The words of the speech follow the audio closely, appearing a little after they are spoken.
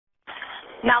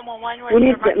911, We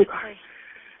need to get in the car.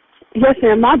 Yes,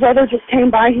 ma'am. My brother just came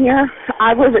by here.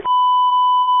 I was at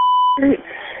Street.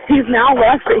 He's now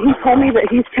left, but he told me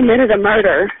that he's committed a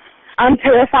murder. I'm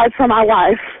terrified for my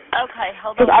life. Okay,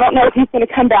 hold on. Because I don't know if he's going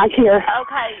to come back here.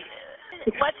 Okay.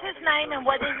 What's his name and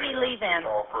what did he leave in?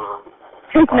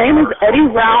 His name is Eddie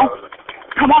Ralph.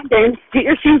 Come on, James. Get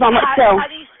your shoes on. Let's go.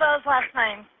 How do you spell his last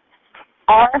name?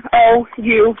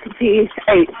 R-O-U-T-H.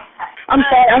 I'm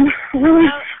sorry. I'm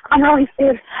really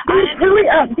scared. Hurry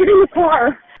up. Get in the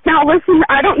car. Now, listen,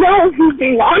 I don't know if he's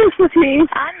being honest with me.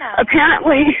 I know.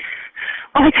 Apparently,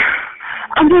 like,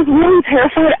 I'm just really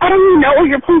terrified. I don't even know where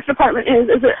your police department is.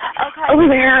 Is it over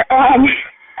there?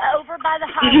 Over by the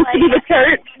highway. It used to be the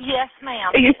church. Yes,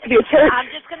 ma'am. It used to be a church.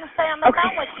 I'm just going to stay on the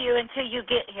phone with you until you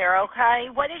get here, okay?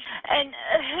 And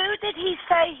who did he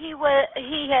say he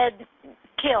had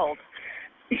killed?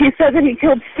 He said that he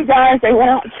killed 2 guys. They went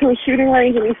out to a shooting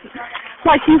range, and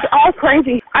he's all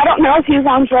crazy. I don't know if he's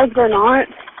on drugs or not,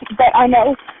 but I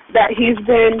know that he's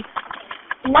been.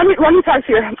 Let me talk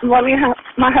to you.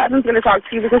 My husband's going to talk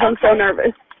to you because I'm so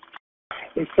nervous.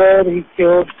 He said he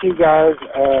killed 2 guys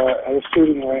at a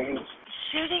shooting range.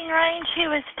 Shooting range he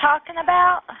was talking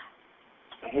about?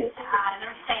 He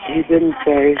didn't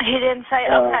say. He didn't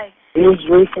say, okay. He was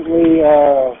recently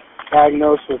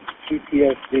diagnosed with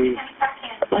PTSD.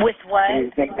 With what?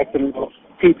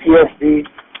 PTSD.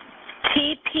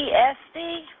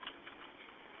 PTSD?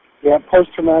 Yeah,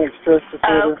 post-traumatic stress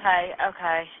disorder.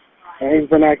 Okay. And he's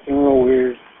been acting real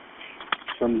weird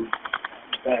from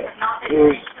that. He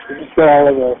just got out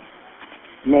of the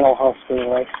mental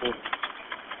hospital, actually.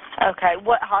 Okay,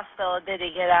 what hospital did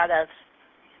he get out of?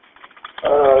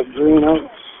 Green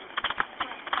Oaks.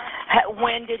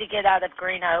 When did he get out of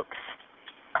Green Oaks?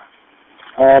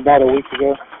 About a week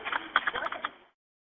ago.